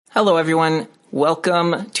Hello, everyone.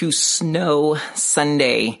 Welcome to Snow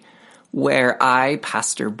Sunday, where I,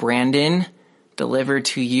 Pastor Brandon, deliver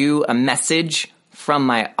to you a message from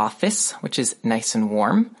my office, which is nice and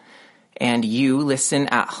warm, and you listen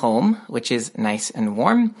at home, which is nice and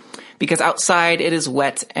warm, because outside it is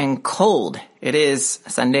wet and cold. It is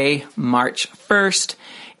Sunday, March 1st,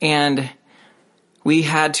 and we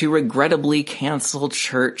had to regrettably cancel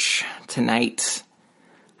church tonight.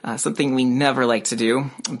 Something we never like to do,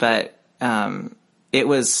 but it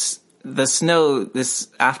was the snow this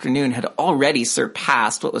afternoon had already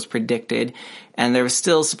surpassed what was predicted, and there was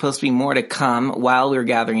still supposed to be more to come while we were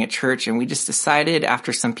gathering at church, and we just decided,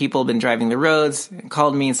 after some people had been driving the roads,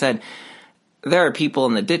 called me and said, there are people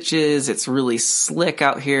in the ditches, it's really slick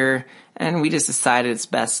out here, and we just decided it's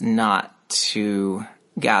best not to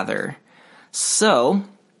gather. So,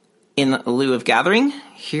 in lieu of gathering,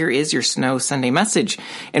 here is your Snow Sunday message,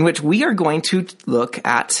 in which we are going to look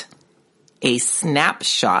at a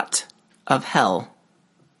snapshot of hell.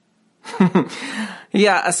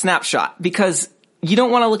 Yeah, a snapshot, because you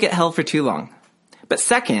don't want to look at hell for too long. But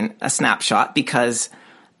second, a snapshot, because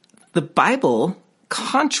the Bible,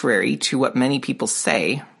 contrary to what many people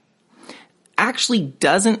say, actually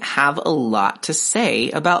doesn't have a lot to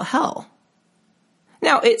say about hell.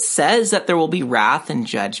 Now, it says that there will be wrath and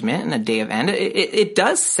judgment and a day of end. It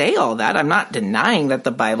does say all that. I'm not denying that the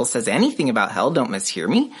Bible says anything about hell. Don't mishear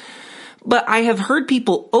me. But I have heard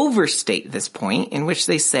people overstate this point, in which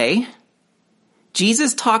they say,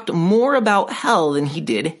 Jesus talked more about hell than he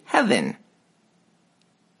did heaven.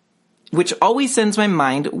 Which always sends my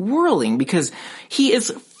mind whirling, because he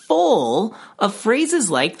is full of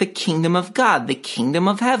phrases like the kingdom of God, the kingdom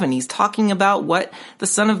of heaven. He's talking about what the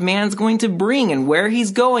Son of Man's going to bring and where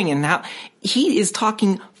he's going, and how he is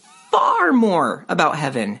talking far more about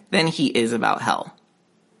heaven than he is about hell.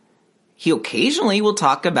 He occasionally will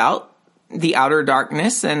talk about the outer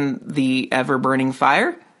darkness and the ever-burning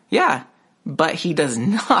fire. Yeah, but he does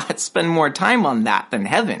not spend more time on that than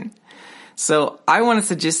heaven. So I want us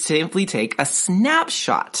to just simply take a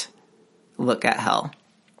snapshot look at hell.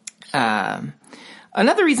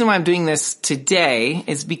 Another reason why I'm doing this today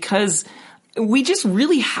is because we just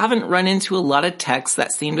really haven't run into a lot of texts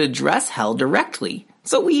that seem to address hell directly.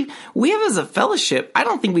 So we have, as a fellowship, I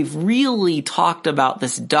don't think we've really talked about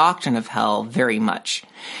this doctrine of hell very much.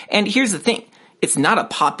 And here's the thing. It's not a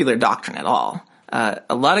popular doctrine at all.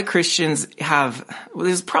 A lot of Christians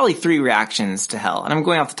there's probably 3 reactions to hell, and I'm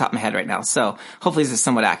going off the top of my head right now, so hopefully this is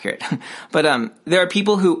somewhat accurate. But there are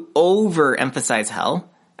people who overemphasize hell,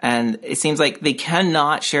 and it seems like they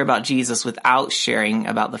cannot share about Jesus without sharing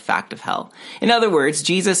about the fact of hell. In other words,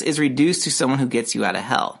 Jesus is reduced to someone who gets you out of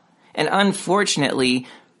hell. And unfortunately,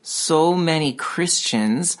 so many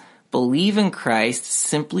Christians believe in Christ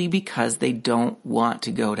simply because they don't want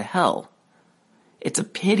to go to hell. It's a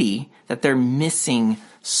pity that they're missing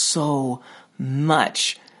so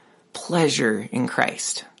much pleasure in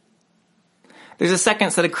Christ. There's a second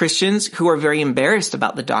set of Christians who are very embarrassed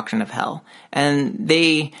about the doctrine of hell, and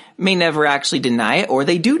they may never actually deny it, or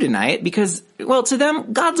they do deny it because, well, to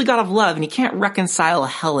them, God's a God of love, and he can't reconcile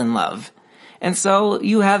hell and love. And so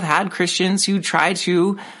you have had Christians who try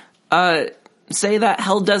to say that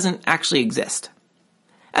hell doesn't actually exist.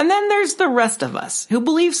 And then there's the rest of us who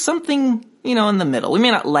believe something, in the middle. We may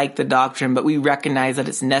not like the doctrine, but we recognize that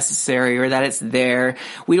it's necessary or that it's there.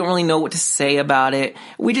 We don't really know what to say about it.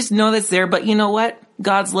 We just know that it's there, but you know what?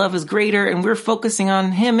 God's love is greater, and we're focusing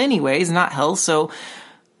on him anyways, not hell, so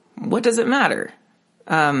what does it matter?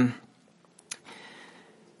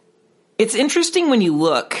 It's interesting when you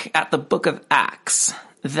look at the book of Acts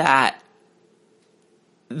that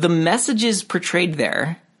the messages portrayed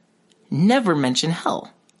there never mention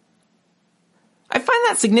hell. I find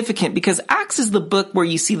that significant because Acts is the book where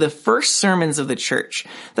you see the first sermons of the church,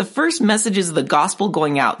 the first messages of the gospel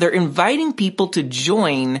going out. They're inviting people to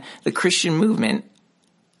join the Christian movement,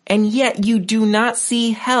 and yet you do not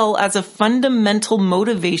see hell as a fundamental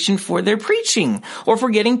motivation for their preaching or for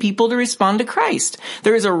getting people to respond to Christ.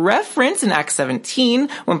 There is a reference in Acts 17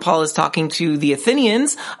 when Paul is talking to the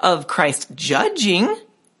Athenians of Christ judging,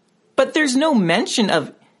 but there's no mention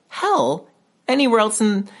of hell anywhere else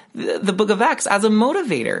in the book of Acts as a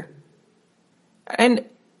motivator. And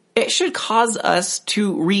it should cause us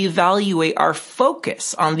to reevaluate our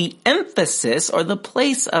focus on the emphasis or the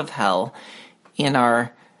place of hell in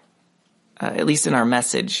our, at least in our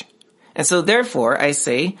message. And so therefore, I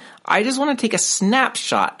say, I just want to take a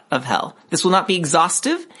snapshot of hell. This will not be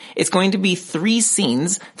exhaustive. It's going to be 3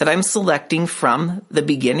 scenes that I'm selecting from the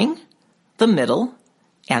beginning, the middle,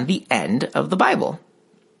 and the end of the Bible.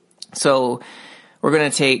 So we're going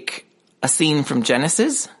to take a scene from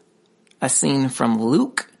Genesis, a scene from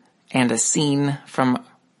Luke, and a scene from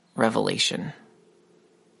Revelation.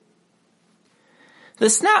 The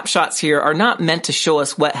snapshots here are not meant to show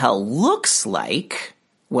us what hell looks like,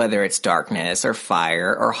 whether it's darkness or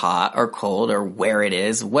fire or hot or cold or where it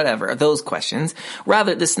is, whatever, those questions.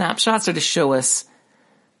 Rather, the snapshots are to show us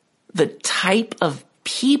the type of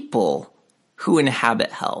people who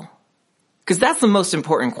inhabit hell. Because that's the most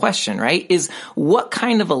important question, right? Is what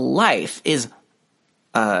kind of a life is,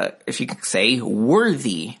 if you could say,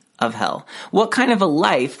 worthy of hell? What kind of a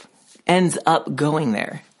life ends up going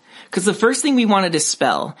there? Because the first thing we want to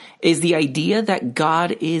dispel is the idea that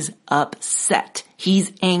God is upset.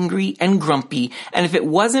 He's angry and grumpy. And if it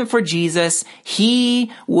wasn't for Jesus,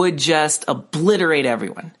 he would just obliterate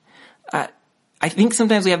everyone. I think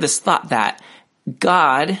sometimes we have this thought that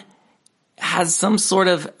God has some sort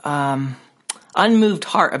of unmoved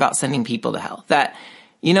heart about sending people to hell. That,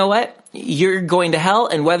 you know what? You're going to hell,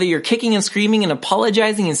 and whether you're kicking and screaming and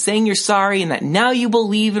apologizing and saying you're sorry and that now you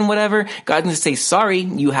believe in whatever, God's going to say, sorry,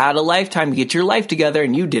 you had a lifetime to get your life together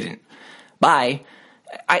and you didn't. Bye.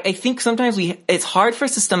 I think sometimes it's hard for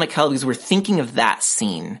us to stomach hell because we're thinking of that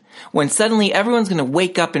scene when suddenly everyone's going to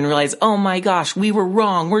wake up and realize, oh my gosh, we were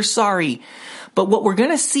wrong. We're sorry. But what we're going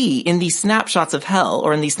to see in these snapshots of hell,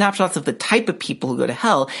 or in these snapshots of the type of people who go to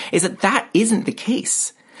hell, is that that isn't the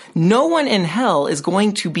case. No one in hell is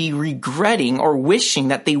going to be regretting or wishing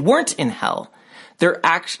that they weren't in hell. They're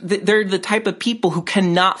the type of people who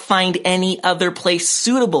cannot find any other place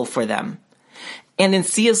suitable for them. And in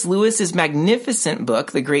C.S. Lewis's magnificent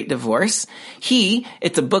book, The Great Divorce,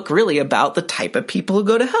 it's a book really about the type of people who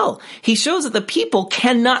go to hell. He shows that the people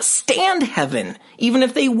cannot stand heaven, even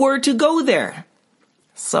if they were to go there.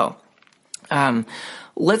 So,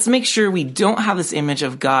 let's make sure we don't have this image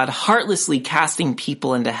of God heartlessly casting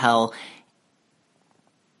people into hell.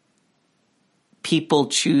 People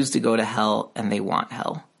choose to go to hell and they want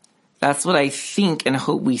hell. That's what I think and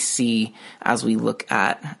hope we see as we look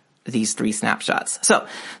at these three snapshots. So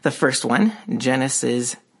the first one,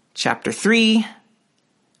 Genesis chapter 3,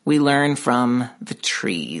 we learn from the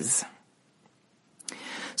trees.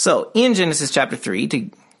 So in Genesis chapter 3,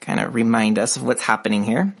 to kind of remind us of what's happening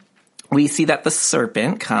here, we see that the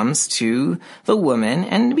serpent comes to the woman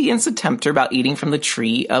and begins to tempt her about eating from the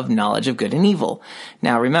tree of knowledge of good and evil.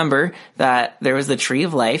 Now remember that there was the tree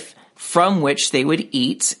of life from which they would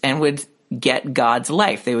eat and would get God's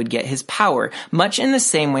life. They would get his power, much in the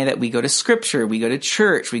same way that we go to scripture, we go to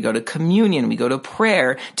church, we go to communion, we go to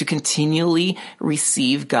prayer to continually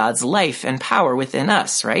receive God's life and power within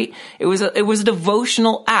us, right? It was a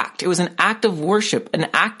devotional act. It was an act of worship, an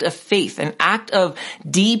act of faith, an act of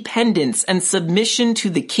dependence and submission to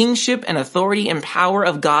the kingship and authority and power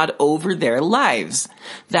of God over their lives.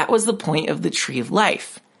 That was the point of the tree of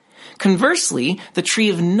life. Conversely, the tree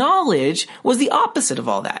of knowledge was the opposite of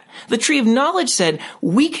all that. The tree of knowledge said,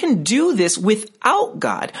 we can do this without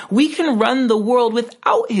God. We can run the world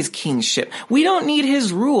without his kingship. We don't need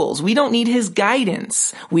his rules. We don't need his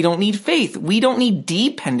guidance. We don't need faith. We don't need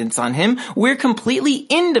dependence on him. We're completely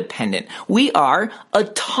independent. We are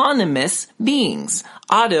autonomous beings.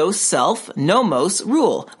 Auto, self, nomos,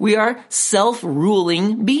 rule. We are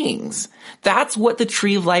self-ruling beings. That's what the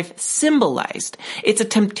tree of life symbolized. It's a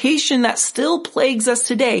temptation that still plagues us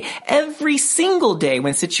today. Every single day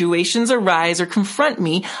when situations arise or confront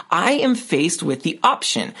me, I am faced with the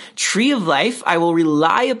option. Tree of life, I will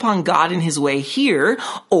rely upon God in his way here,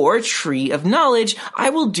 or tree of knowledge, I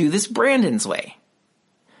will do this Brandon's way.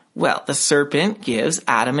 Well, the serpent gives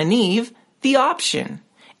Adam and Eve the option.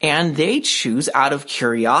 And they choose out of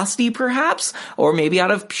curiosity, perhaps, or maybe out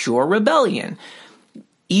of pure rebellion.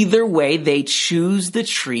 Either way, they choose the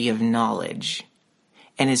tree of knowledge.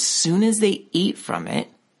 And as soon as they eat from it,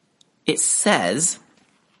 it says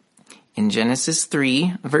in Genesis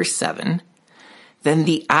 3, verse 7, then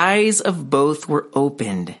the eyes of both were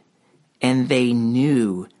opened, and they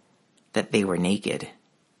knew that they were naked.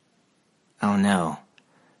 Oh no,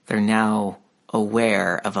 they're now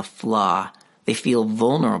aware of a flaw. They feel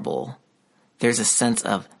vulnerable. There's a sense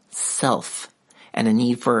of self and a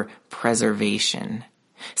need for preservation.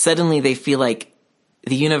 Suddenly they feel like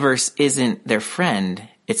the universe isn't their friend.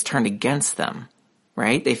 It's turned against them,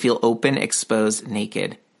 right? They feel open, exposed,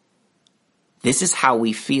 naked. This is how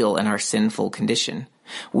we feel in our sinful condition.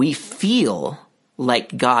 We feel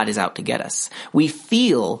like God is out to get us. We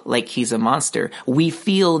feel like he's a monster. We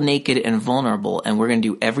feel naked and vulnerable, and we're going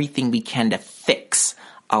to do everything we can to fix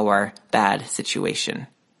our bad situation,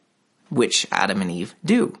 which Adam and Eve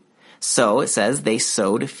do. So it says they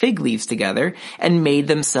sewed fig leaves together and made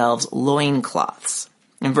themselves loincloths.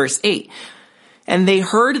 In verse 8, And they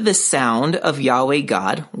heard the sound of Yahweh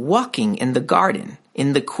God walking in the garden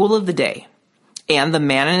in the cool of the day. And the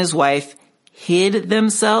man and his wife hid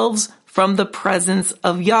themselves from the presence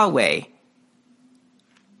of Yahweh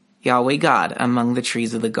God, among the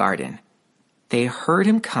trees of the garden. They heard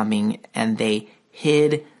him coming and they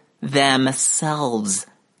hid themselves.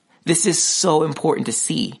 This is so important to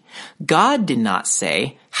see. God did not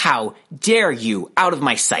say, "How dare you, out of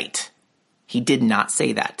my sight." He did not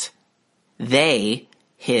say that. They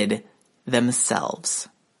hid themselves.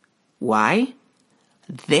 Why?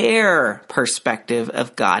 Their perspective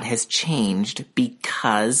of God has changed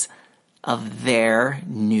because of their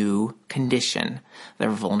new condition,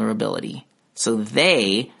 their vulnerability. So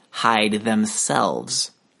they hide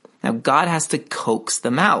themselves. Now God has to coax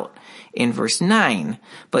them out. In verse 9,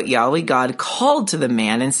 but Yahweh God called to the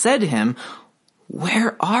man and said to him,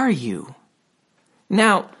 "Where are you?"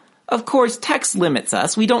 Now, of course, text limits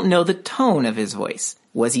us. We don't know the tone of his voice.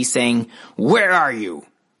 Was he saying, "Where are you?"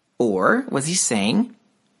 Or was he saying,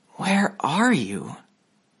 "Where are you?"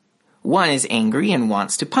 One is angry and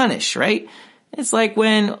wants to punish, right? It's like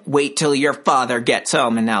when, "Wait till your father gets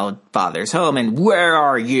home," and now father's home, and "Where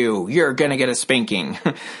are you? You're gonna get a spanking."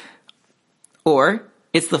 Or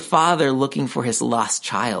it's the father looking for his lost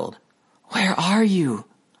child. "Where are you?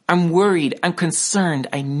 I'm worried. I'm concerned.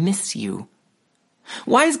 I miss you."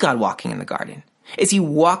 Why is God walking in the garden? Is he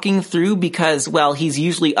walking through because, well, he's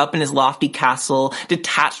usually up in his lofty castle,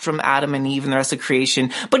 detached from Adam and Eve and the rest of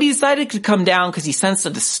creation, but he decided to come down because he sensed a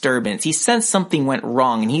disturbance. He sensed something went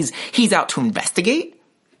wrong and he's out to investigate?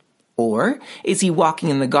 Or is he walking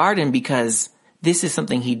in the garden because this is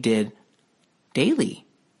something he did daily?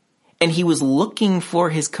 And he was looking for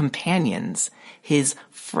his companions, his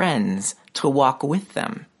friends, to walk with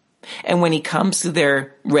them. And when he comes to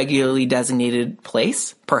their regularly designated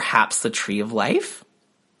place, perhaps the tree of life,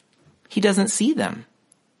 he doesn't see them.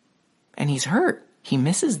 And he's hurt. He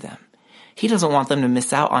misses them. He doesn't want them to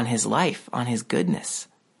miss out on his life, on his goodness.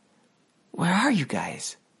 Where are you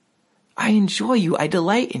guys? I enjoy you. I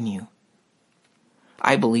delight in you.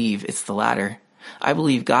 I believe it's the latter. I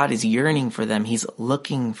believe God is yearning for them. He's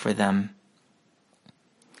looking for them.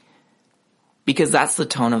 Because that's the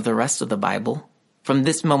tone of the rest of the Bible. From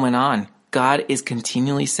this moment on, God is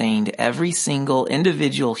continually saying to every single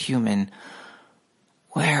individual human,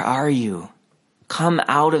 "Where are you? Come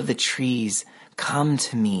out of the trees. Come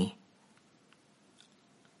to me."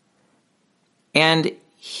 And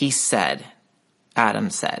he said,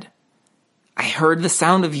 Adam said, "I heard the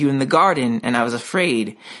sound of you in the garden, and I was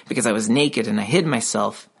afraid because I was naked and I hid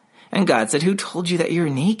myself." And God said, "Who told you that you're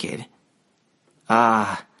naked?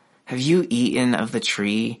 Have you eaten of the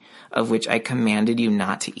tree of which I commanded you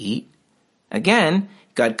not to eat?" Again,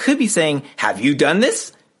 God could be saying, "Have you done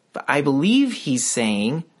this?" But I believe he's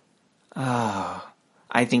saying,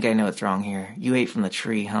 I think I know what's wrong here. You ate from the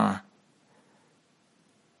tree, huh?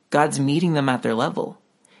 God's meeting them at their level.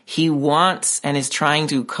 He wants and is trying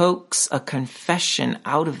to coax a confession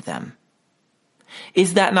out of them.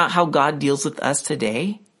 Is that not how God deals with us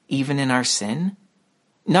today, even in our sin?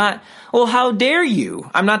 Not, "Well, how dare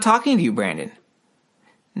you? I'm not talking to you, Brandon."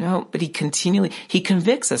 No, but he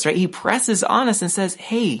convicts us, right? He presses on us and says,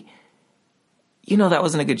 "Hey, you know that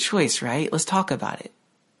wasn't a good choice, right? Let's talk about it."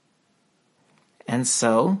 And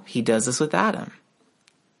so he does this with Adam.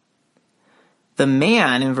 The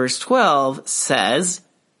man in verse 12 says,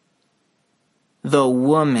 "The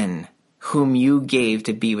woman whom you gave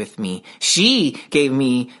to be with me, she gave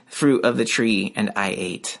me fruit of the tree and I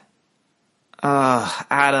ate."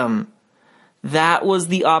 Adam, that was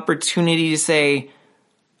the opportunity to say,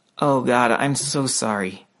 "Oh God, I'm so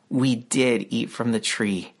sorry. We did eat from the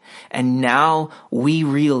tree. And now we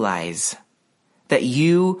realize that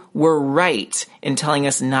you were right in telling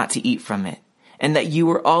us not to eat from it. And that you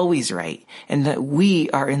were always right. And that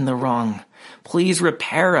we are in the wrong. Please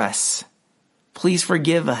repair us. Please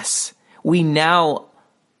forgive us. We now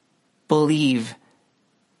believe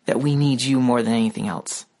that we need you more than anything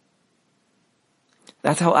else."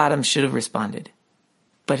 That's how Adam should have responded.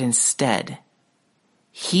 But instead,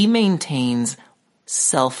 he maintains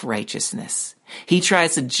self-righteousness. He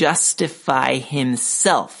tries to justify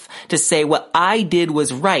himself, to say what I did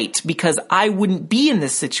was right because I wouldn't be in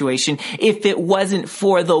this situation if it wasn't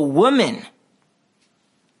for the woman.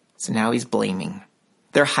 So now he's blaming.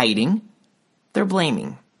 They're hiding. They're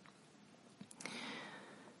blaming.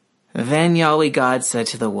 Then Yahweh God said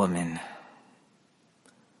to the woman,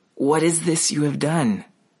 "What is this you have done?"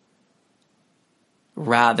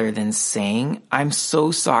 Rather than saying, "I'm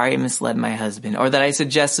so sorry I misled my husband," or that I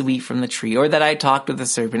suggested we eat from the tree, or that I talked with the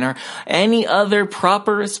serpent, or any other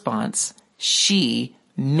proper response, she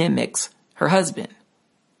mimics her husband.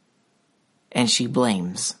 And she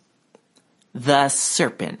blames. The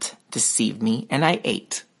serpent deceived me and I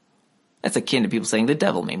ate. That's akin to people saying the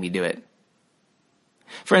devil made me do it.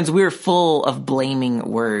 Friends, we're full of blaming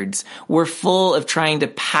words. We're full of trying to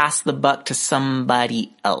pass the buck to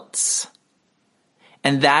somebody else.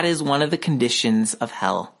 And that is one of the conditions of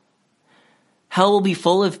hell. Hell will be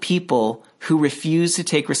full of people who refuse to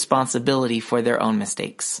take responsibility for their own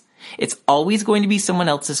mistakes. It's always going to be someone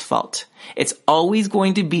else's fault. It's always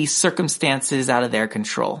going to be circumstances out of their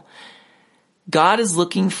control. God is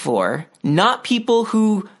looking for not people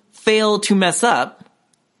who fail to mess up.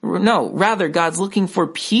 No, rather, God's looking for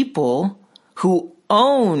people who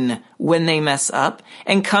own when they mess up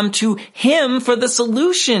and come to Him for the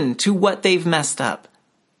solution to what they've messed up.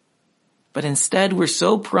 But instead, we're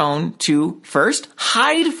so prone to, first,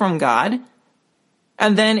 hide from God.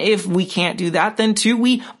 And then if we can't do that, then two,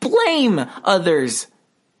 we blame others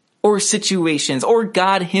or situations or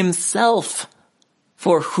God Himself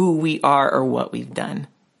for who we are or what we've done.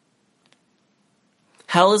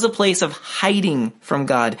 Hell is a place of hiding from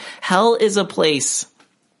God. Hell is a place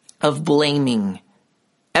of blaming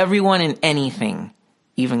everyone and anything,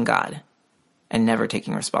 even God, and never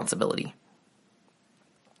taking responsibility.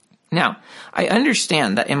 Now, I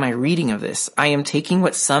understand that in my reading of this, I am taking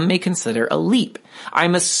what some may consider a leap.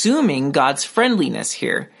 I'm assuming God's friendliness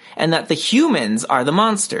here, and that the humans are the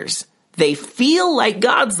monsters. They feel like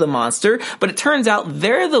God's the monster, but it turns out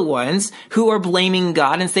they're the ones who are blaming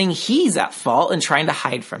God and saying He's at fault and trying to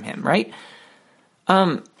hide from Him, right?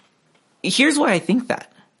 Here's why I think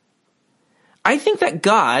that. I think that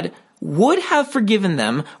God would have forgiven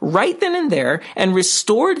them right then and there and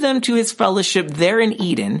restored them to His fellowship there in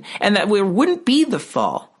Eden, and that there wouldn't be the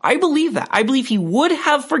fall. I believe that. I believe He would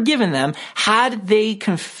have forgiven them had they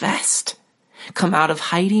confessed, come out of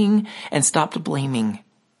hiding, and stopped blaming.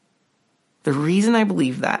 The reason I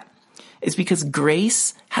believe that is because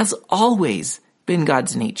grace has always been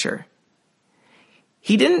God's nature.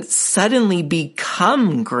 He didn't suddenly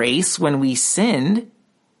become grace when we sinned.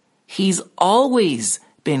 He's always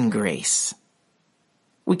been grace.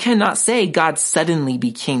 We cannot say God suddenly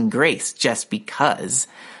became grace just because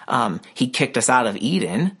He kicked us out of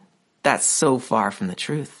Eden. That's so far from the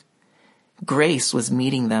truth. Grace was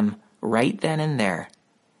meeting them right then and there.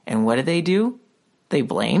 And what did they do? They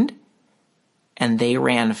blamed, and they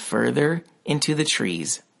ran further into the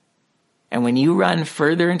trees. And when you run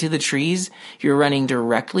further into the trees, you're running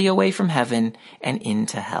directly away from heaven and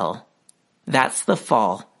into hell. That's the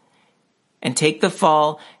fall. And take the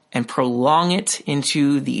fall and prolong it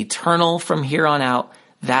into the eternal from here on out.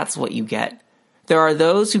 That's what you get. There are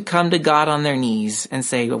those who come to God on their knees and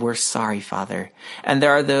say, "We're sorry, Father." And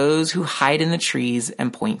there are those who hide in the trees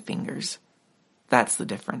and point fingers. That's the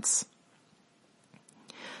difference.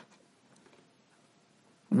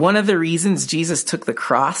 One of the reasons Jesus took the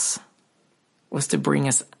cross was to bring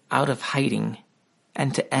us out of hiding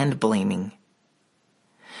and to end blaming.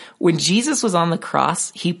 When Jesus was on the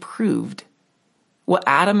cross, He proved what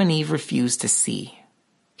Adam and Eve refused to see.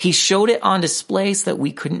 He showed it on display so that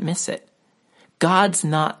we couldn't miss it. God's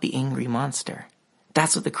not the angry monster.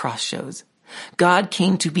 That's what the cross shows. God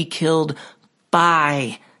came to be killed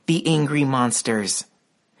by the angry monsters.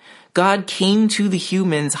 God came to the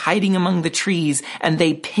humans hiding among the trees, and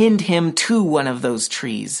they pinned Him to one of those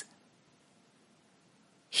trees.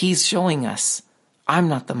 He's showing us, I'm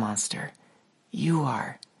not the monster. You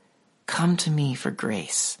are. Come to me for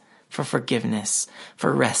grace, for forgiveness,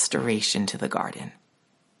 for restoration to the garden.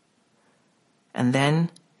 And then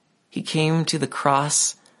He came to the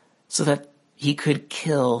cross so that He could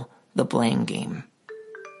kill the blame game.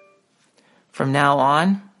 From now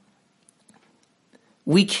on,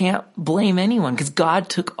 we can't blame anyone because God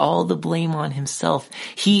took all the blame on Himself.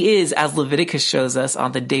 He is, as Leviticus shows us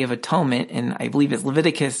on the Day of Atonement, and I believe it's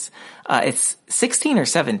Leviticus, it's 16 or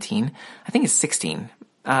 17. I think it's 16.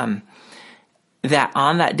 That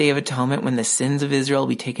on that Day of Atonement, when the sins of Israel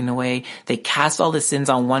be taken away, they cast all the sins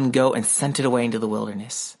on one goat and sent it away into the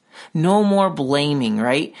wilderness. No more blaming,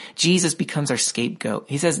 right? Jesus becomes our scapegoat.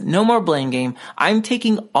 He says, no more blame game. I'm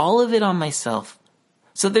taking all of it on myself.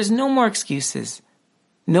 So there's no more excuses.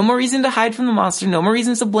 No more reason to hide from the monster. No more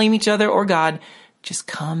reasons to blame each other or God. Just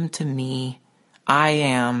come to me. I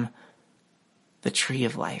am the tree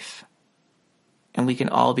of life. And we can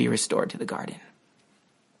all be restored to the garden.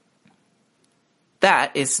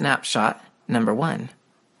 That is snapshot number 1.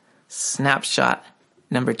 Snapshot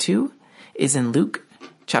number 2 is in Luke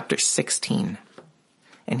chapter 16.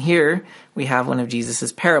 And here we have one of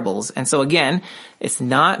Jesus's parables. And so again, it's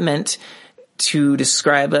not meant to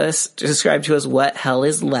describe to us what hell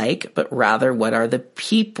is like, but rather what are the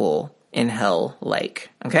people in hell like.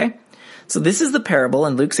 Okay? So this is the parable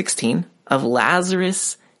in Luke 16 of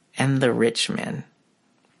Lazarus and the rich man.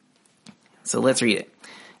 So let's read it.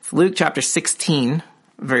 It's Luke chapter 16,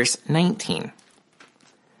 verse 19.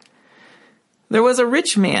 There was a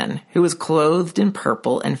rich man who was clothed in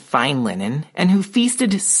purple and fine linen, and who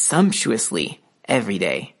feasted sumptuously every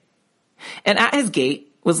day. And at his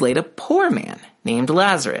gate was laid a poor man named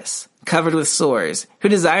Lazarus, covered with sores, who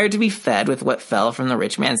desired to be fed with what fell from the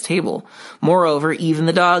rich man's table. Moreover, even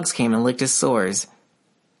the dogs came and licked his sores.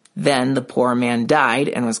 Then the poor man died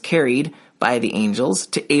and was carried by the angels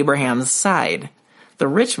to Abraham's side. The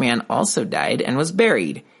rich man also died and was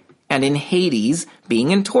buried. And in Hades,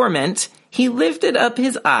 being in torment, he lifted up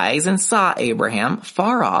his eyes and saw Abraham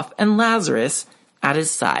far off and Lazarus at his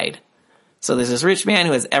side. So there's this rich man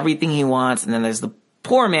who has everything he wants, and then there's the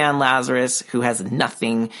poor man, Lazarus, who has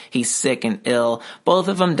nothing. He's sick and ill. Both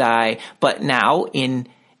of them die, but now in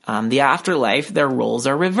the afterlife, their roles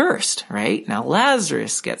are reversed, right? Now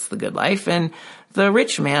Lazarus gets the good life, and the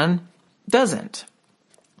rich man doesn't.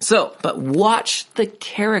 So, but watch the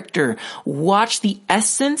character. Watch the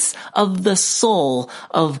essence of the soul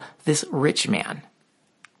of this rich man.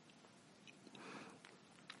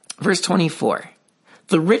 Verse 24.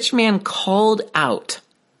 The rich man called out,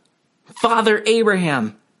 Father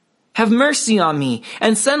Abraham, have mercy on me,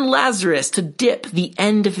 and send Lazarus to dip the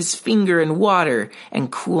end of his finger in water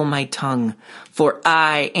and cool my tongue, for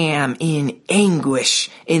I am in anguish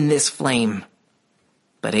in this flame.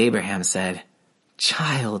 But Abraham said,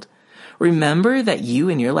 Child, remember that you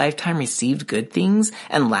in your lifetime received good things,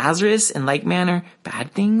 and Lazarus in like manner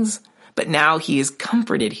bad things? But now he is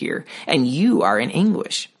comforted here, and you are in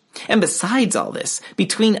anguish. And besides all this,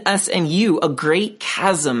 between us and you, a great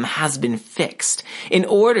chasm has been fixed, in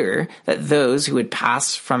order that those who would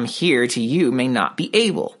pass from here to you may not be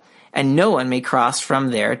able, and no one may cross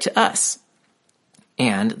from there to us.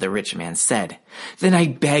 And the rich man said, Then I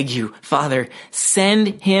beg you, Father,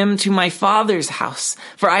 send him to my father's house,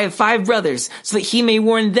 for I have 5 brothers, so that he may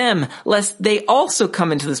warn them, lest they also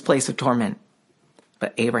come into this place of torment.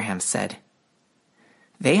 But Abraham said,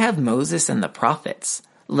 They have Moses and the prophets.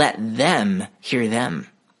 Let them hear them.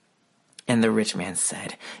 And the rich man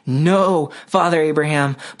said, No, Father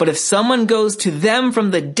Abraham, but if someone goes to them from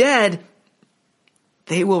the dead,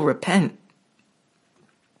 they will repent.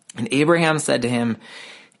 And Abraham said to him,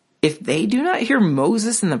 If they do not hear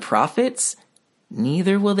Moses and the prophets,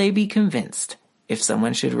 neither will they be convinced if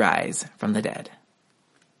someone should rise from the dead.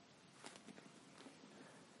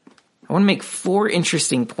 I want to make 4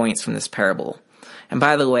 interesting points from this parable. And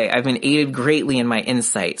by the way, I've been aided greatly in my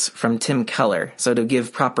insights from Tim Keller. So to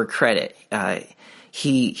give proper credit,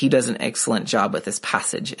 he does an excellent job with this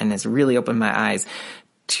passage and has really opened my eyes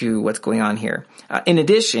to what's going on here. In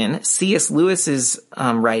addition, C.S. Lewis's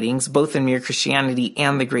writings, both in Mere Christianity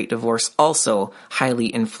and The Great Divorce, also highly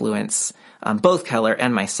influence both Keller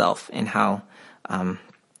and myself in how I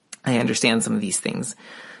understand some of these things.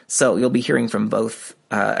 So you'll be hearing from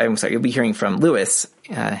you'll be hearing from Lewis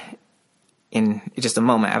in just a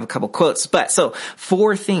moment. I have a couple quotes. But so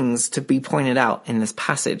 4 things to be pointed out in this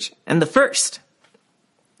passage. And the first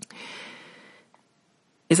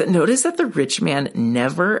is that notice that the rich man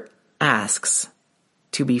never asks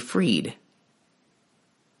to be freed.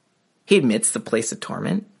 He admits the place of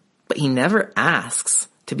torment, but he never asks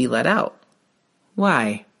to be let out.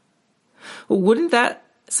 Why? Well, wouldn't that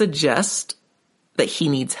suggest that he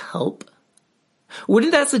needs help?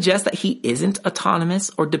 Wouldn't that suggest that he isn't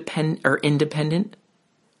autonomous or independent?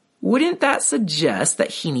 Wouldn't that suggest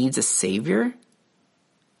that he needs a savior?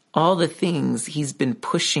 All the things he's been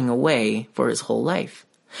pushing away for his whole life.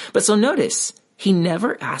 But so notice, he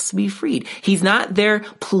never asks to be freed. He's not there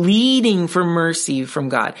pleading for mercy from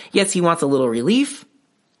God. Yes, he wants a little relief,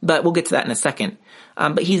 but we'll get to that in a second.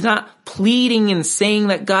 But he's not pleading and saying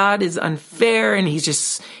that God is unfair, and he's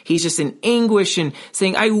just in anguish and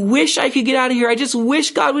saying, I wish I could get out of here. I just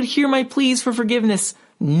wish God would hear my pleas for forgiveness.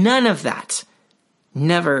 None of that.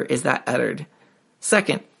 Never is that uttered.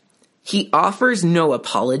 Second, he offers no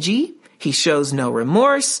apology. He shows no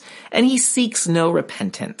remorse, and he seeks no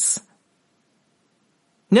repentance.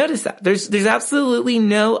 Notice that. There's absolutely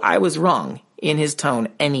no I was wrong in his tone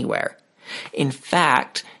anywhere. In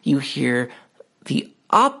fact, you hear the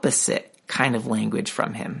opposite kind of language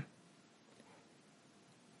from him.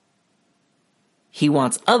 He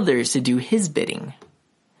wants others to do his bidding,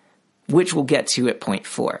 which we'll get to at point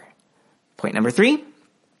 4. Point number 3,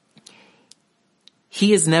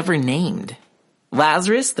 he is never named.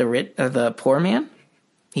 Lazarus, the poor man,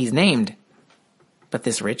 he's named. But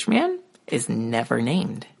this rich man is never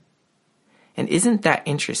named. And isn't that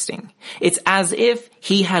interesting? It's as if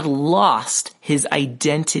he had lost his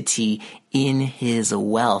identity in his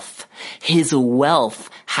wealth. His wealth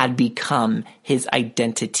had become his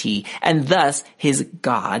identity and thus his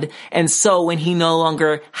God. And so when he no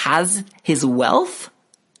longer has his wealth,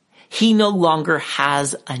 he no longer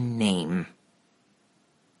has a name.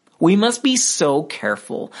 We must be so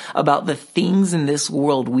careful about the things in this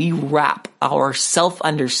world we wrap our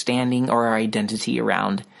self-understanding or our identity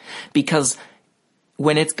around. Because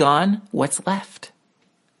when it's gone, what's left?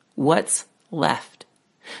 What's left?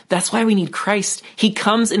 That's why we need Christ. He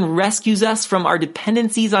comes and rescues us from our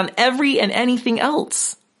dependencies on every and anything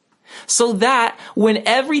else. So that when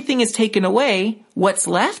everything is taken away, what's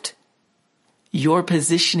left? Your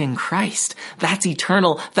position in Christ. That's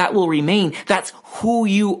eternal. That will remain. That's who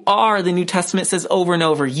you are. The New Testament says over and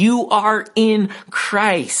over, you are in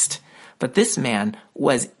Christ. But this man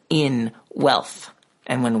was in wealth.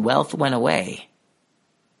 And when wealth went away,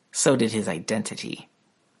 so did his identity.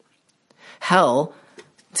 Hell,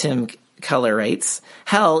 Tim Keller writes,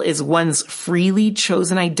 hell is one's freely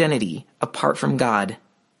chosen identity apart from God.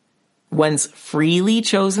 One's freely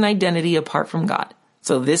chosen identity apart from God.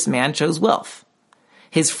 So this man chose wealth.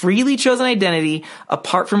 His freely chosen identity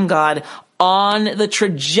apart from God on the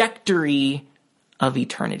trajectory of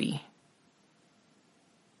eternity.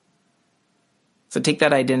 So take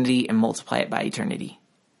that identity and multiply it by eternity.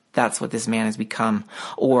 That's what this man has become.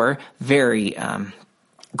 Or very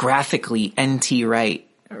graphically, N.T. Wright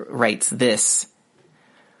writes this.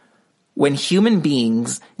 When human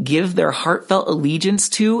beings give their heartfelt allegiance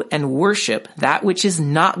to and worship that which is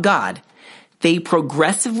not God, they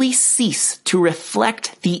progressively cease to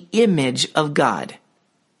reflect the image of God.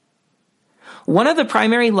 One of the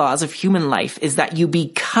primary laws of human life is that you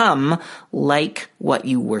become like what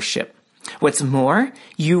you worship. What's more,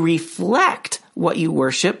 you reflect what you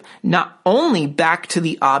worship not only back to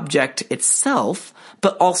the object itself,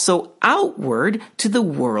 but also outward to the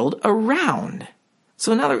world around.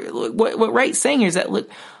 So what Wright's saying here is that, look,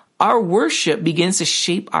 our worship begins to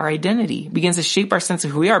shape our identity, begins to shape our sense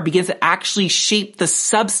of who we are, begins to actually shape the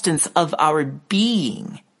substance of our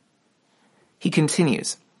being. He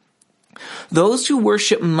continues, those who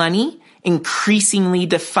worship money increasingly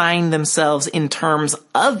define themselves in terms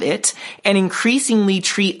of it and increasingly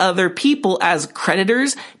treat other people as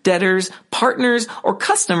creditors, debtors, partners, or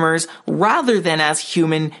customers rather than as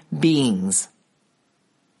human beings.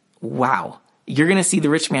 Wow. You're going to see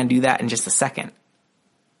the rich man do that in just a second.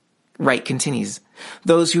 Wright continues,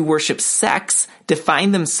 those who worship sex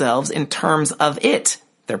define themselves in terms of it,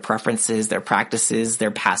 their preferences, their practices, their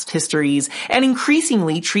past histories, and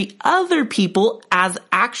increasingly treat other people as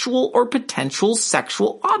actual or potential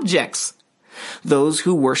sexual objects. Those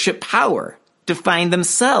who worship power define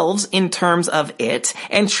themselves in terms of it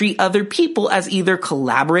and treat other people as either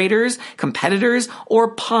collaborators, competitors,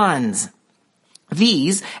 or pawns.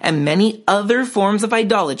 These and many other forms of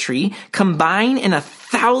idolatry combine in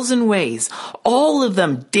 1,000 ways, all of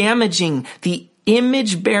them damaging the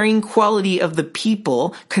image-bearing quality of the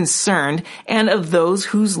people concerned and of those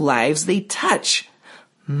whose lives they touch.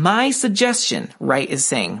 My suggestion, Wright is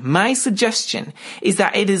saying, my suggestion is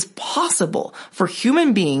that it is possible for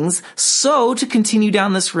human beings so to continue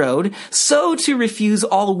down this road, so to refuse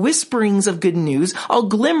all whisperings of good news, all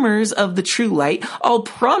glimmers of the true light, all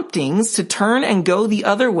promptings to turn and go the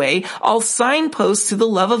other way, all signposts to the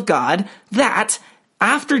love of God, that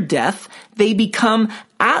after death, they become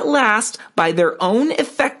at last, by their own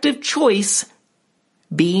effective choice,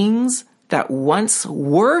 beings that once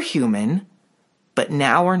were human, but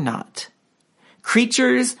now are not.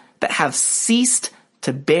 Creatures that have ceased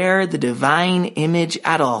to bear the divine image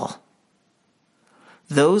at all.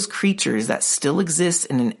 Those creatures that still exist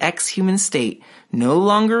in an ex-human state, no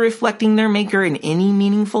longer reflecting their maker in any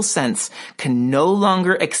meaningful sense, can no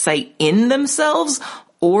longer excite in themselves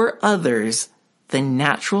or others the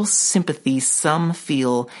natural sympathy some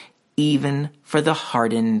feel even for the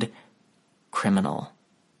hardened criminal.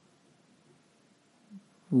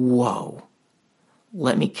 Whoa.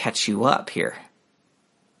 Let me catch you up here.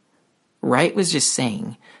 Wright was just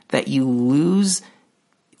saying that you lose,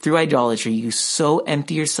 through idolatry, you so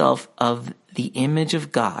empty yourself of the image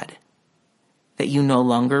of God that you no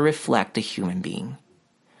longer reflect a human being.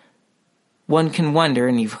 One can wonder,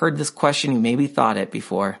 and you've heard this question, you maybe thought it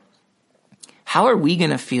before, how are we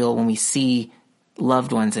going to feel when we see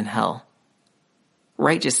loved ones in hell?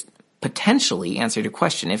 Wright just potentially answered a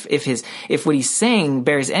question. If what he's saying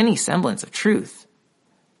bears any semblance of truth,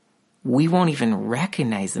 we won't even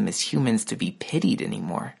recognize them as humans to be pitied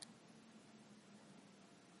anymore.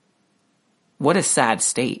 What a sad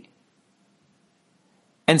state.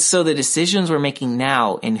 And so the decisions we're making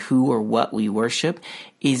now in who or what we worship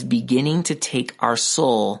is beginning to take our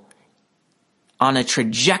soul on a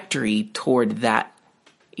trajectory toward that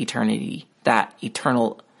eternity, that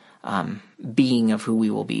eternal being of who we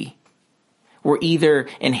will be. We're either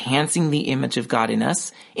enhancing the image of God in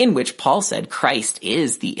us, in which Paul said Christ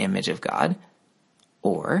is the image of God,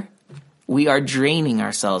 or we are draining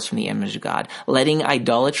ourselves from the image of God, letting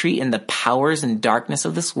idolatry and the powers and darkness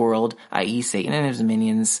of this world, i.e. Satan and his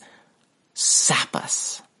minions, sap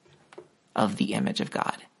us of the image of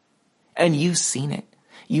God. And you've seen it.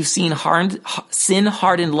 You've seen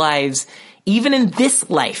sin-hardened lives, even in this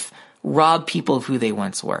life, rob people of who they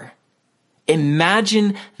once were.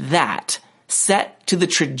 Imagine that set to the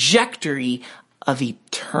trajectory of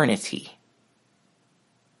eternity.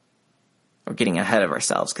 We're getting ahead of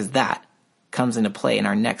ourselves because that comes into play in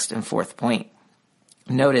our next and fourth point.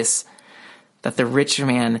 Notice that the rich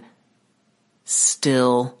man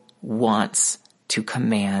still wants to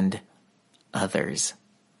command others.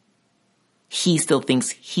 He still thinks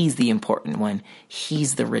he's the important one.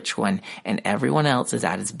 He's the rich one, and everyone else is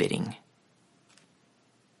at his bidding.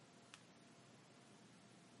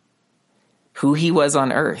 Who he was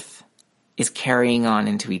on earth is carrying on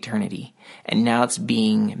into eternity, and now it's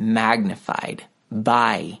being magnified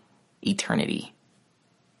by eternity.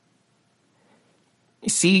 You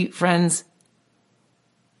see, friends,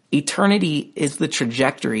 eternity is the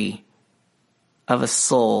trajectory of a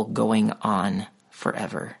soul going on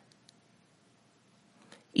forever.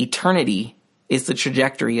 Eternity is the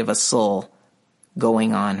trajectory of a soul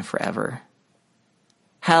going on forever.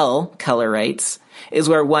 Hell, Keller writes, is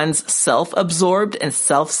where one's self-absorbed and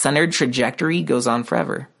self-centered trajectory goes on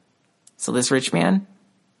forever. So this rich man,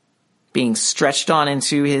 being stretched on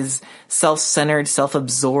into his self-centered,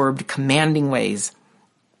 self-absorbed, commanding ways.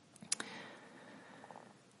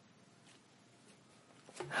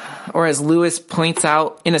 Or as Lewis points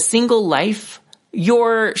out, in a single life,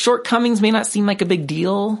 your shortcomings may not seem like a big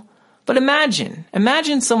deal, but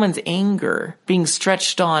imagine someone's anger being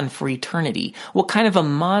stretched on for eternity. What kind of a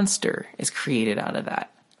monster is created out of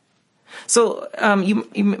that? So,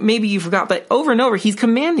 maybe you forgot, but over and over, he's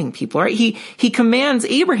commanding people, right? He commands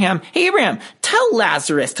Abraham, hey, Abraham, tell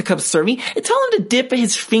Lazarus to come serve me, and tell him to dip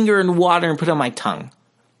his finger in water and put it on my tongue.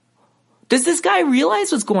 Does this guy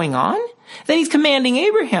realize what's going on? Then he's commanding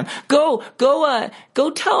Abraham, go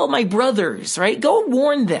tell my brothers, right? Go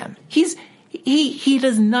warn them. He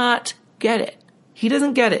does not get it. He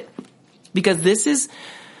doesn't get it. Because this is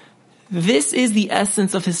the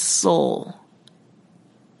essence of his soul.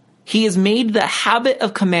 He has made the habit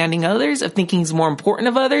of commanding others, of thinking he's more important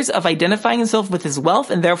of others, of identifying himself with his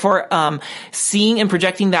wealth, and therefore seeing and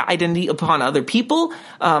projecting that identity upon other people.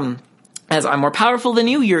 As I'm more powerful than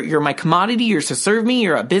you, you're my commodity, you're to serve me,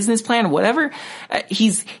 you're a business plan, whatever.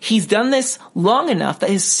 He's done this long enough that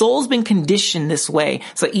his soul's been conditioned this way.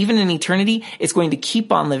 So even in eternity, it's going to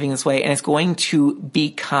keep on living this way, and it's going to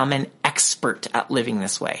become an expert at living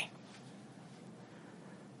this way.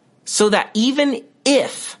 So that even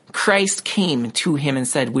if Christ came to him and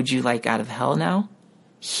said, would you like out of hell now?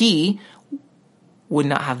 He would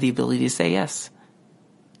not have the ability to say yes.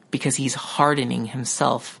 Because he's hardening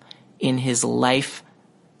himself in his life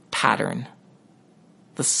pattern.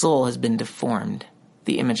 The soul has been deformed.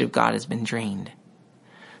 The image of God has been drained.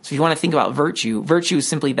 So if you want to think about virtue is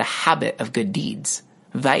simply the habit of good deeds.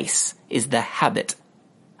 Vice is the habit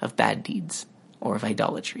of bad deeds or of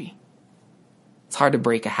idolatry. It's hard to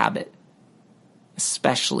break a habit,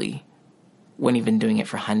 especially when you've been doing it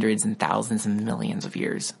for hundreds and thousands and millions of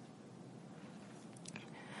years.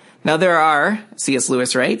 Now there are, C.S.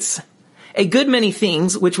 Lewis writes, a good many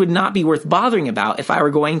things which would not be worth bothering about if I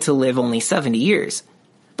were going to live only 70 years,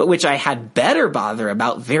 but which I had better bother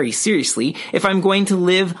about very seriously if I'm going to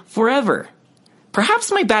live forever.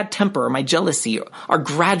 Perhaps my bad temper or my jealousy are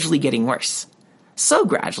gradually getting worse. So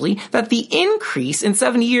gradually that the increase in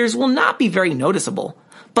 70 years will not be very noticeable,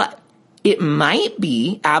 but it might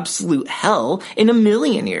be absolute hell in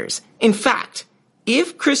 1,000,000 years. In fact,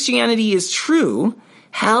 if Christianity is true,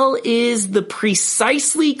 hell is the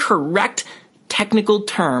precisely correct technical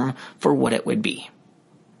term for what it would be.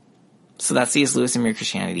 So that's C.S. Lewis and Mere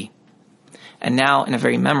Christianity. And now, in a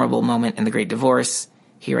very memorable moment in The Great Divorce,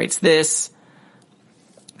 he writes this: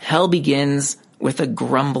 hell begins with a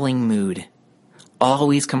grumbling mood,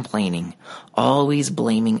 always complaining, always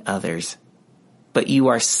blaming others, but you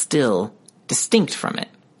are still distinct from it.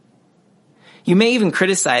 You may even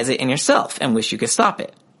criticize it in yourself and wish you could stop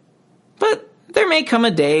it. But there may come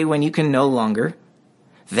a day when you can no longer.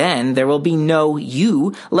 Then there will be no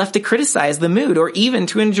you left to criticize the mood or even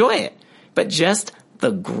to enjoy it, but just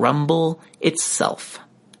the grumble itself.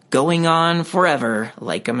 going on forever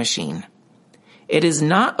like a machine. It is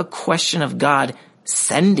not a question of God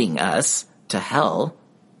sending us to hell.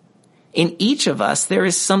 In each of us, there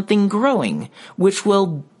is something growing, which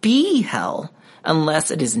will be hell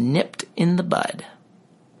unless it is nipped in the bud.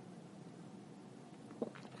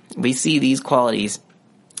 We see these qualities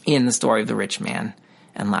in the story of the rich man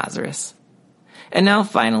and Lazarus. And now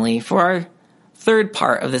finally, for our third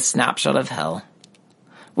part of this snapshot of hell,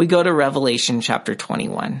 we go to Revelation chapter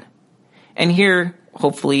 21. And here,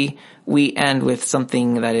 hopefully, we end with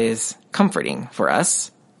something that is comforting for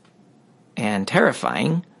us and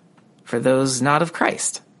terrifying for those not of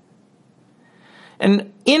Christ.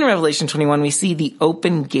 And in Revelation 21, we see the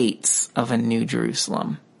open gates of a new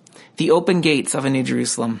Jerusalem. The open gates of a new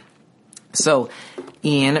Jerusalem. So,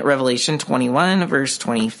 in Revelation 21, verse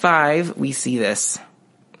 25, we see this.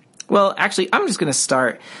 Well, actually, let's just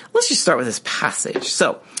start with this passage.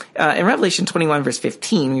 So, in Revelation 21, verse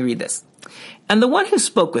 15, we read this. And the one who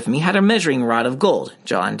spoke with me had a measuring rod of gold,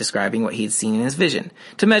 John describing what he had seen in his vision,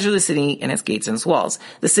 to measure the city and its gates and its walls.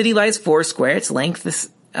 The city lies 4 square, its length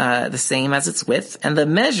the same as its width, and he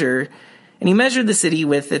measured the city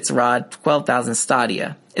with its rod 12,000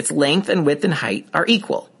 stadia. Its length and width and height are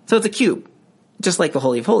equal. So it's a cube, just like the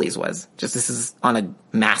Holy of Holies was. Just this is on a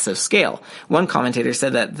massive scale. One commentator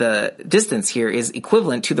said that the distance here is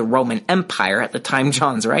equivalent to the Roman Empire at the time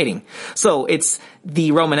John's writing. So it's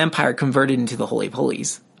the Roman Empire converted into the Holy of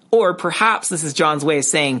Holies. Or perhaps this is John's way of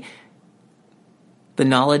saying the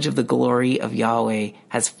knowledge of the glory of Yahweh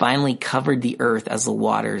has finally covered the earth as the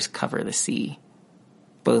waters cover the sea.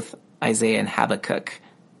 Both Isaiah and Habakkuk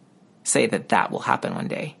say that will happen one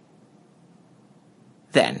day.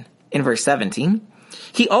 Then, in verse 17,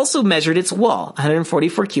 he also measured its wall,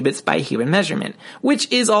 144 cubits by human measurement,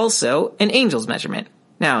 which is also an angel's measurement.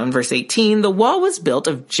 Now, in verse 18, the wall was built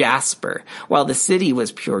of jasper, while the city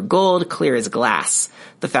was pure gold, clear as glass.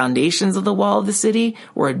 The foundations of the wall of the city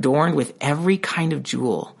were adorned with every kind of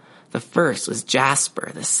jewel. The first was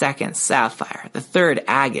jasper, the second sapphire, the third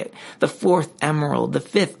agate, the fourth emerald, the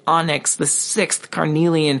fifth onyx, the sixth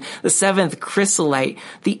carnelian, the seventh chrysolite,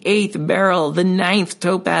 the eighth beryl, the ninth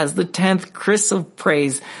topaz, the 10th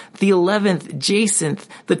chrysoprase, the 11th jacinth,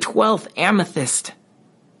 the 12th amethyst.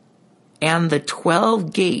 And the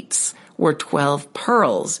 12 gates were 12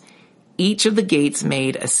 pearls. Each of the gates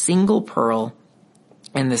made a single pearl,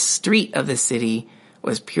 and the street of the city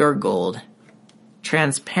was pure gold,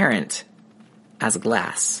 transparent as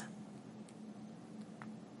glass.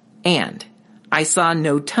 And I saw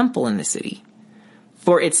no temple in the city,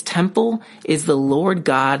 for its temple is the Lord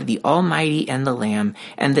God, the Almighty, and the Lamb,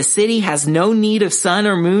 and the city has no need of sun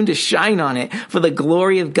or moon to shine on it, for the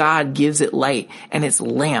glory of God gives it light, and its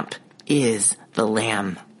lamp is the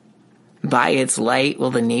Lamb. By its light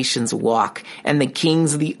will the nations walk, and the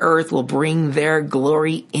kings of the earth will bring their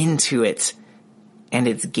glory into it, and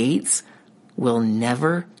its gates will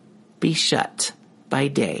never be shut by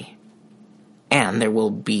day, and there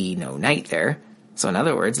will be no night there. So in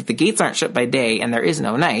other words, if the gates aren't shut by day and there is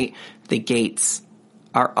no night, the gates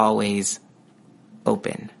are always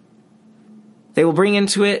open. They will bring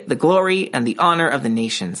into it the glory and the honor of the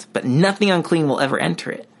nations, but nothing unclean will ever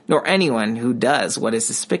enter it, nor anyone who does what is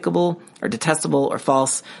despicable or detestable or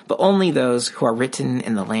false, but only those who are written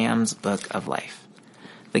in the Lamb's book of life.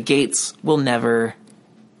 The gates will never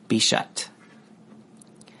be shut.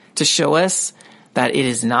 To show us that it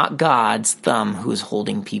is not God's thumb who is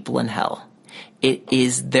holding people in hell. It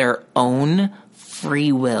is their own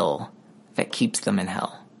free will that keeps them in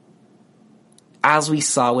hell. As we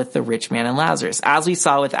saw with the rich man and Lazarus, as we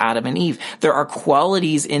saw with Adam and Eve, there are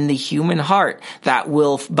qualities in the human heart that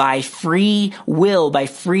will, by free will, by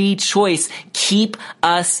free choice, keep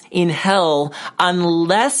us in hell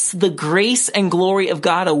unless the grace and glory of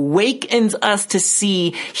God awakens us to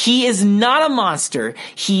see He is not a monster.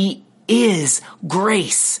 He is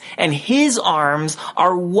grace, and His arms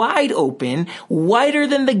are wide open, wider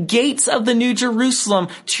than the gates of the New Jerusalem,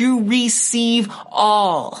 to receive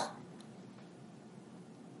all.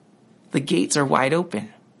 The gates are wide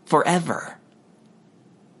open forever.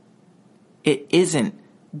 It isn't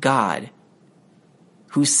God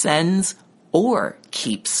who sends or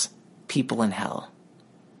keeps people in hell.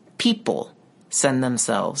 People send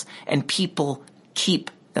themselves, and people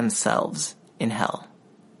keep themselves in hell.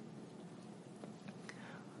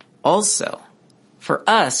 Also, for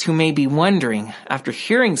us who may be wondering after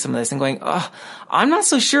hearing some of this and going, I'm not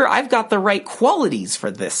so sure I've got the right qualities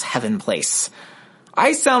for this heaven place.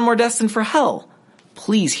 I sound more destined for hell.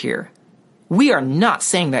 Please hear, we are not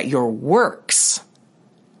saying that your works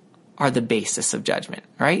are the basis of judgment,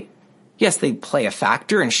 right? Yes, they play a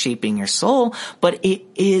factor in shaping your soul, but it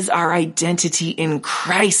is our identity in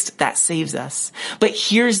Christ that saves us. But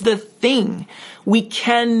here's the thing. We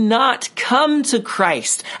cannot come to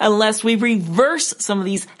Christ unless we reverse some of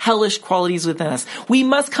these hellish qualities within us. We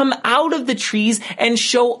must come out of the trees and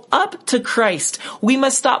show up to Christ. We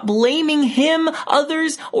must stop blaming him,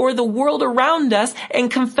 others, or the world around us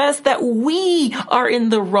and confess that we are in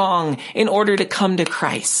the wrong in order to come to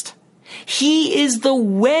Christ. He is the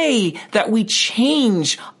way that we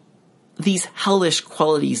change these hellish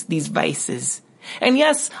qualities, these vices. And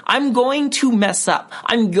yes, I'm going to mess up.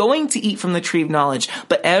 I'm going to eat from the tree of knowledge.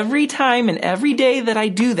 But every time and every day that I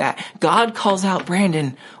do that, God calls out,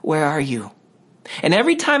 Brandon, where are you? And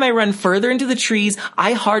every time I run further into the trees,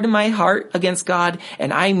 I harden my heart against God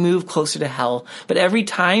and I move closer to hell. But every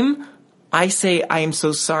time I say, I am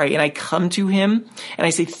so sorry, and I come to him and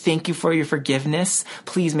I say, thank you for your forgiveness.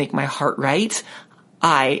 Please make my heart right.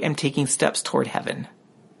 I am taking steps toward heaven.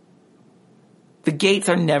 The gates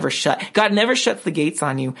are never shut. God never shuts the gates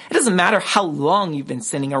on you. It doesn't matter how long you've been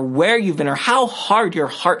sinning or where you've been or how hard your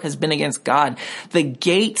heart has been against God. The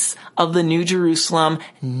gates of the New Jerusalem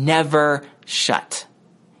never shut.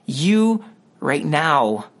 You right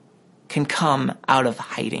now can come out of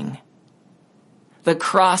hiding. The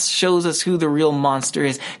cross shows us who the real monster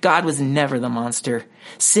is. God was never the monster.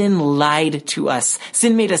 Sin lied to us.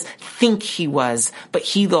 Sin made us think he was, but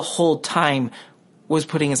he the whole time was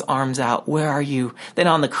putting his arms out. Where are you? Then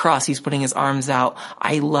on the cross, he's putting his arms out.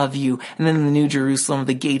 I love you. And then in the New Jerusalem,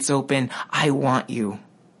 the gates open. I want you.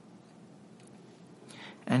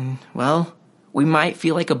 And well, we might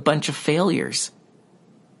feel like a bunch of failures.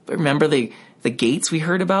 But remember the gates we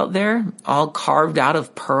heard about there, all carved out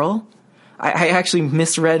of pearl? I actually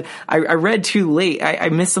misread. I read too late. I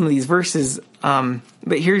missed some of these verses.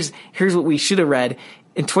 But here's what we should have read.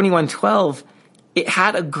 In 21:12, it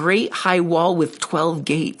had a great high wall with 12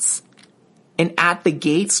 gates. And at the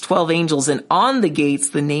gates, 12 angels. And on the gates,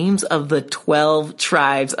 the names of the 12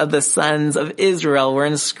 tribes of the sons of Israel were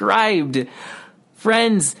inscribed.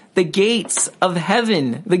 Friends, the gates of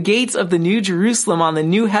heaven, the gates of the New Jerusalem on the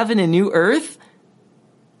new heaven and new earth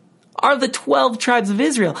are the 12 tribes of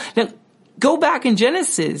Israel. Now, go back in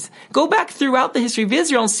Genesis. Go back throughout the history of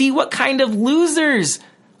Israel and see what kind of losers,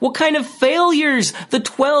 what kind of failures the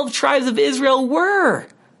 12 tribes of Israel were.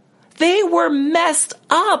 They were messed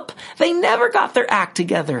up. They never got their act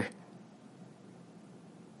together.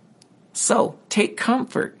 So, take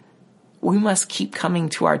comfort. We must keep coming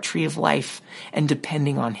to our tree of life and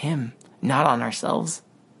depending on him, not on ourselves.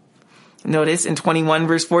 Notice in 21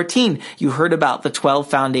 verse 14, you heard about the 12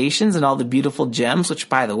 foundations and all the beautiful gems, which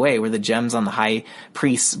by the way, were the gems on the high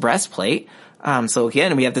priest's breastplate. So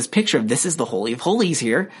again, we have this picture of this is the Holy of Holies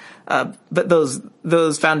here. But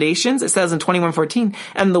those foundations, it says in 21:14,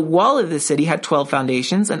 and the wall of the city had 12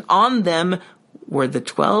 foundations, and on them were the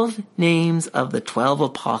 12 names of the 12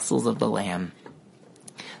 apostles of the Lamb.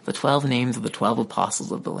 The 12 names of the 12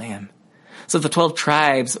 apostles of the Lamb. So the 12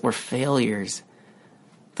 tribes were failures.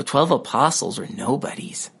 The 12 apostles were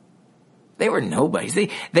nobodies. They were nobodies.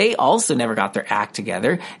 They also never got their act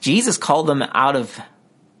together. Jesus called them out of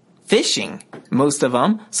fishing, most of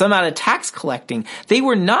them, some out of tax collecting. They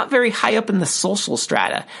were not very high up in the social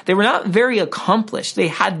strata. They were not very accomplished. They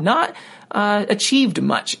had not achieved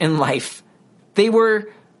much in life. They were,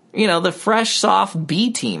 the fresh, soft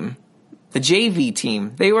B team, the JV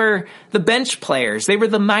team. They were the bench players. They were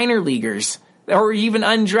the minor leaguers. Or even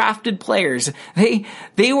undrafted players.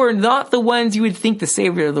 They were not the ones you would think the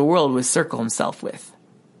Savior of the world would circle himself with.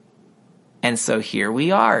 And so here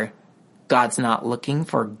we are. God's not looking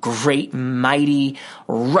for great, mighty,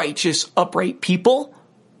 righteous, upright people.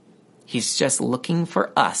 He's just looking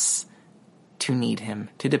for us to need him,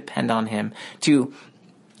 to depend on him, to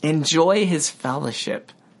enjoy his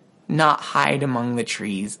fellowship, not hide among the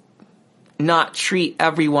trees, not treat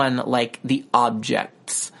everyone like the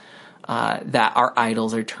objects that our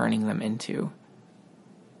idols are turning them into.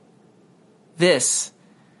 This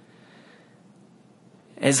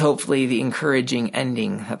is hopefully the encouraging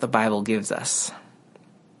ending that the Bible gives us.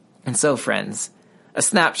 And so, friends, a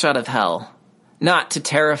snapshot of hell, not to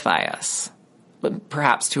terrify us, but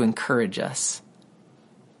perhaps to encourage us.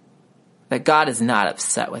 That God is not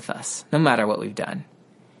upset with us, no matter what we've done.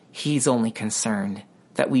 He's only concerned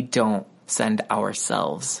that we don't send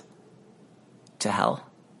ourselves to hell.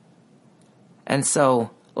 And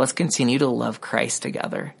so, let's continue to love Christ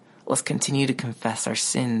together. Let's continue to confess our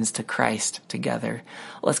sins to Christ together.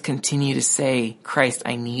 Let's continue to say, Christ,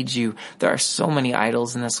 I need you. There are so many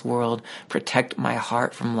idols in this world. Protect my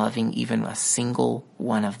heart from loving even a single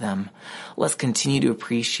one of them. Let's continue to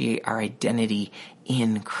appreciate our identity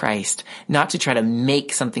in Christ, not to try to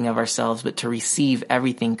make something of ourselves, but to receive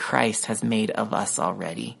everything Christ has made of us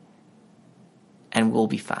already. And we'll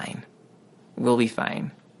be fine. We'll be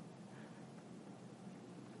fine.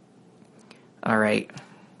 All right.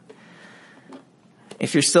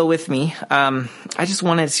 If you're still with me, I just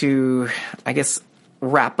wanted to,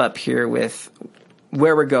 wrap up here with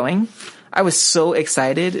where we're going. I was so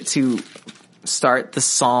excited to start the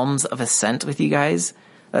Psalms of Ascent with you guys.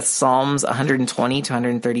 That's Psalms 120 to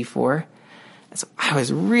 134. So I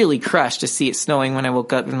was really crushed to see it snowing when I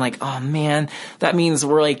woke up and like, oh man, that means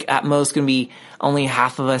we're like at most going to be only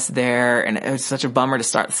half of us there. And it was such a bummer to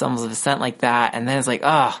start the Psalms of Ascent like that. And then it's like,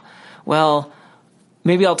 well,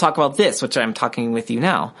 maybe I'll talk about this, which I'm talking with you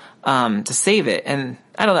now, to save it. And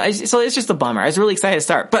I don't know. So it's just a bummer. I was really excited to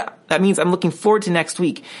start, but that means I'm looking forward to next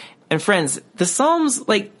week. And friends, the Psalms,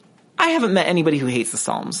 like, I haven't met anybody who hates the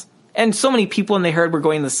Psalms. And so many people, when they heard we're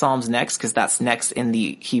going to the Psalms next, because that's next in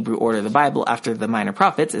the Hebrew order of the Bible after the minor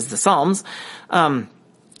prophets is the Psalms, everyone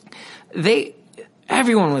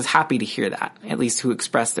was happy to hear that, at least who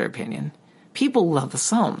expressed their opinion. People love the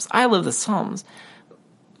Psalms. I love the Psalms.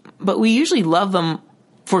 But we usually love them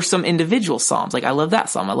for some individual Psalms. Like, I love that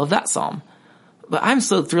Psalm. I love that Psalm. But I'm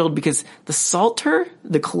so thrilled because the Psalter,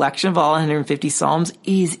 the collection of all 150 Psalms,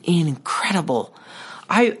 is incredible.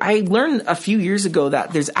 I learned a few years ago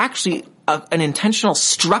that there's actually an intentional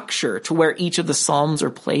structure to where each of the Psalms are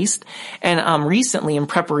placed. And recently, in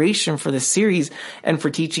preparation for this series and for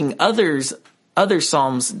teaching other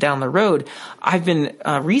Psalms down the road, I've been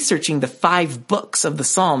researching the 5 books of the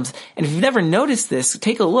Psalms. And if you've never noticed this,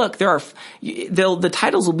 take a look. The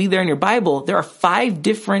titles will be there in your Bible. There are 5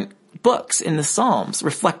 different books in the Psalms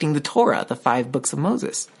reflecting the Torah, the 5 books of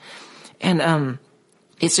Moses. And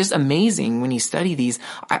it's just amazing when you study these.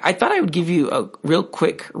 I thought I would give you a real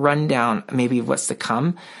quick rundown maybe of what's to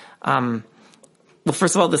come. Well,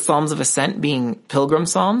 first of all, the Psalms of Ascent being pilgrim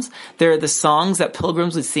psalms. They're the songs that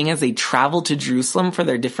pilgrims would sing as they traveled to Jerusalem for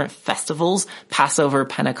their different festivals, Passover,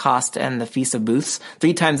 Pentecost, and the Feast of Booths.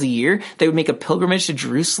 3 times a year, they would make a pilgrimage to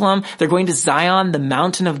Jerusalem. They're going to Zion, the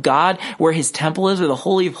mountain of God, where his temple is, where the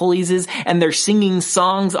Holy of Holies is, and they're singing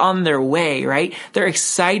songs on their way, right? They're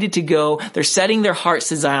excited to go. They're setting their hearts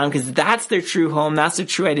to Zion because that's their true home. That's their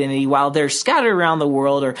true identity while they're scattered around the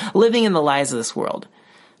world or living in the lies of this world.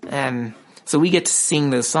 So we get to sing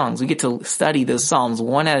those songs. We get to study those Psalms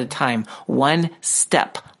one at a time, one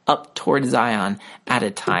step up toward Zion at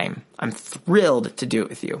a time. I'm thrilled to do it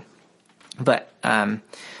with you. But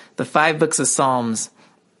the 5 books of Psalms,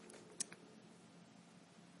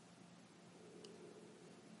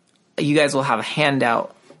 you guys will have a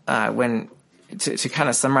handout to kind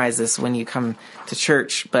of summarize this when you come to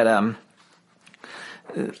church. But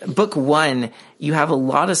book 1, you have a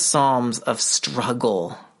lot of Psalms of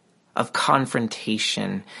struggle, of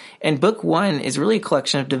confrontation. And book 1 is really a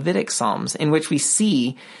collection of Davidic Psalms in which we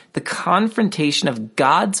see the confrontation of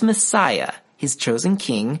God's Messiah, his chosen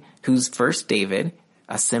king, who's first David,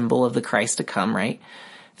 a symbol of the Christ to come, right?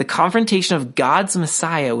 The confrontation of God's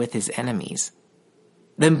Messiah with his enemies.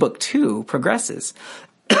 Then book 2 progresses.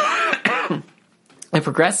 It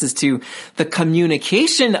progresses to the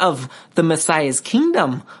communication of the Messiah's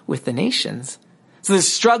kingdom with the nations. So there's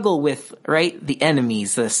struggle with, right, the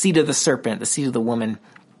enemies, the seed of the serpent, the seed of the woman.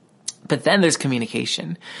 But then there's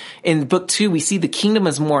communication. In book 2, we see the kingdom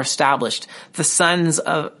is more established. The sons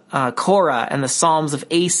of Korah and the Psalms of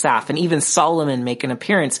Asaph and even Solomon make an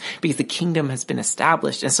appearance because the kingdom has been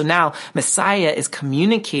established. And so now Messiah is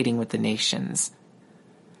communicating with the nations.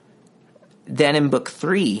 Then in book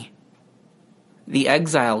 3, the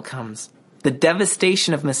exile comes. The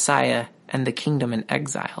devastation of Messiah and the kingdom in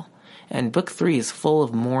exile. And book 3 is full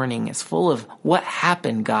of mourning. It's full of what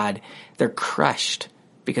happened, God. They're crushed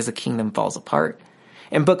because the kingdom falls apart.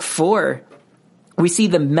 In book 4, we see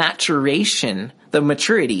the maturation, the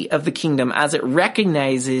maturity of the kingdom as it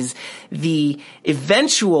recognizes the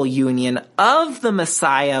eventual union of the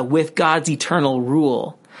Messiah with God's eternal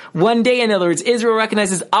rule. One day, in other words, Israel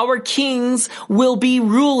recognizes our kings will be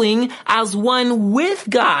ruling as one with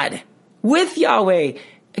God, with Yahweh.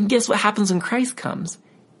 And guess what happens when Christ comes?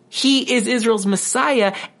 He is Israel's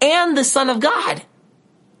Messiah and the Son of God.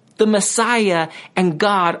 the Messiah and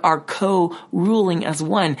God are co-ruling as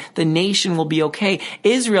one. The nation will be okay.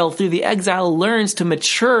 Israel, through the exile, learns to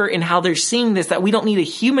mature in how they're seeing this, that we don't need a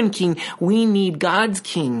human king, we need God's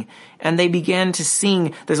king. And they began to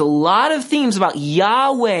sing. There's a lot of themes about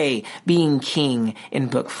Yahweh being king in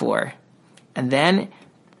book 4. And then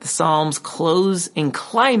the Psalms close in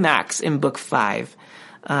climax in book 5,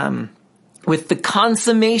 with the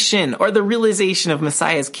consummation or the realization of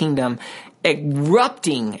Messiah's kingdom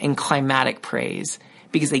erupting in climatic praise,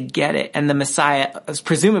 because they get it. And the Messiah,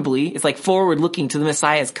 presumably, is like forward looking to the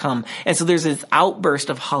Messiah's come. And so there's this outburst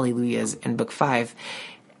of hallelujahs in book 5.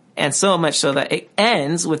 And so much so that it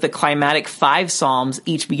ends with the climatic 5 Psalms,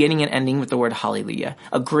 each beginning and ending with the word hallelujah.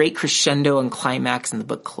 A great crescendo and climax, and the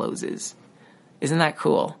book closes. Isn't that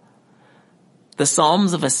cool? The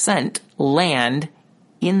Psalms of Ascent land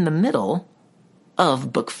in the middle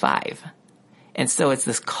of book 5. And so it's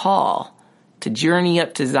this call to journey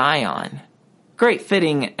up to Zion. Great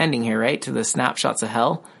fitting ending here, right? To the snapshots of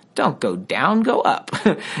hell. Don't go down, go up.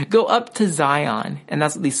 Go up to Zion. And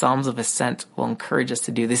that's what these Psalms of Ascent will encourage us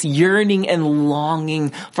to do. This yearning and longing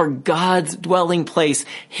for God's dwelling place.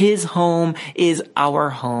 His home is our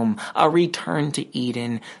home. A return to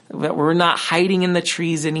Eden. That we're not hiding in the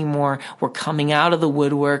trees anymore. We're coming out of the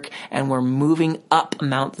woodwork and we're moving up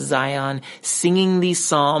Mount Zion, singing these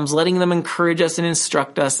Psalms, letting them encourage us and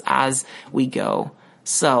instruct us as we go.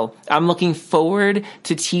 So I'm looking forward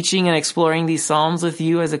to teaching and exploring these Psalms with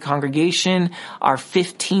you as a congregation. Our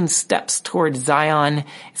 15 steps towards Zion.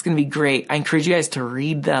 It's going to be great. I encourage you guys to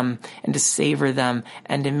read them and to savor them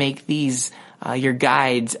and to make these your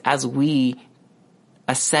guides as we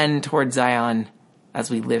ascend towards Zion as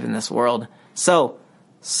we live in this world. So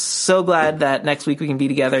glad that next week we can be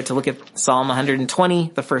together to look at Psalm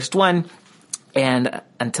 120, the first one. And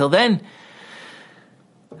until then,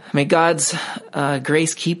 may God's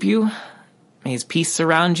grace keep you. May his peace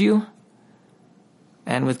surround you.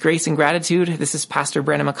 And with grace and gratitude, this is Pastor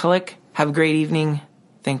Brandon McCulloch. Have a great evening.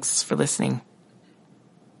 Thanks for listening.